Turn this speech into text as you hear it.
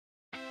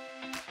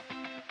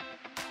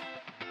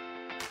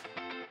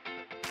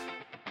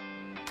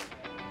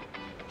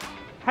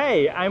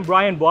Hey, I'm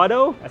Brian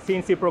Boado, a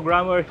CNC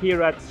programmer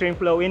here at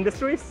Stream-Flo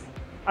Industries.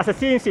 As a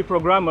CNC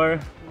programmer,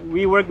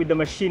 we work with the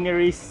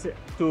machineries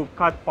to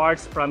cut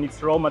parts from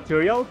its raw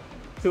material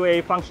to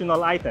a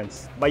functional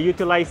items by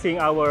utilizing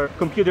our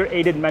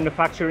computer-aided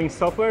manufacturing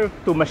software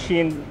to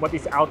machine what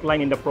is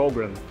outlined in the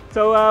program.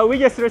 So we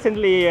just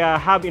recently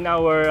have in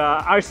our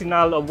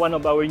arsenal of one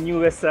of our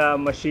newest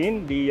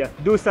machine, the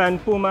Doosan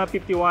PUMA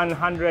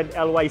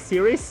 5100LY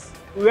series.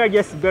 We are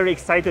just very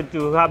excited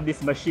to have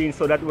this machine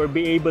so that we'll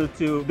be able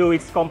to do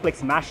its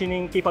complex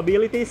machining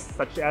capabilities,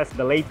 such as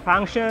the lathe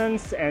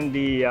functions and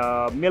the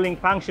milling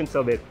functions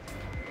of it.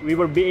 We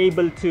will be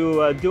able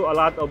to do a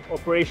lot of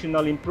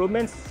operational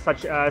improvements,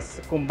 such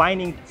as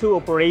combining two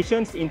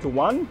operations into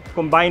one,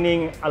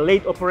 combining a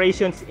lathe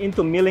operations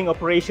into milling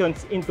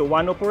operations into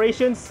one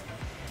operations.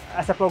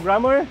 As a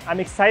programmer, I'm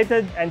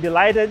excited and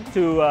delighted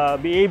to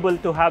be able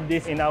to have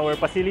this in our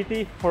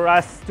facility for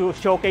us to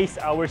showcase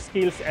our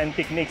skills and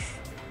techniques.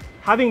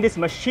 Having this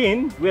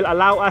machine will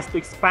allow us to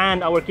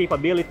expand our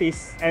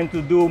capabilities and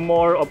to do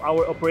more of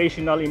our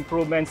operational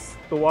improvements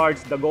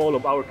towards the goal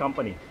of our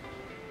company.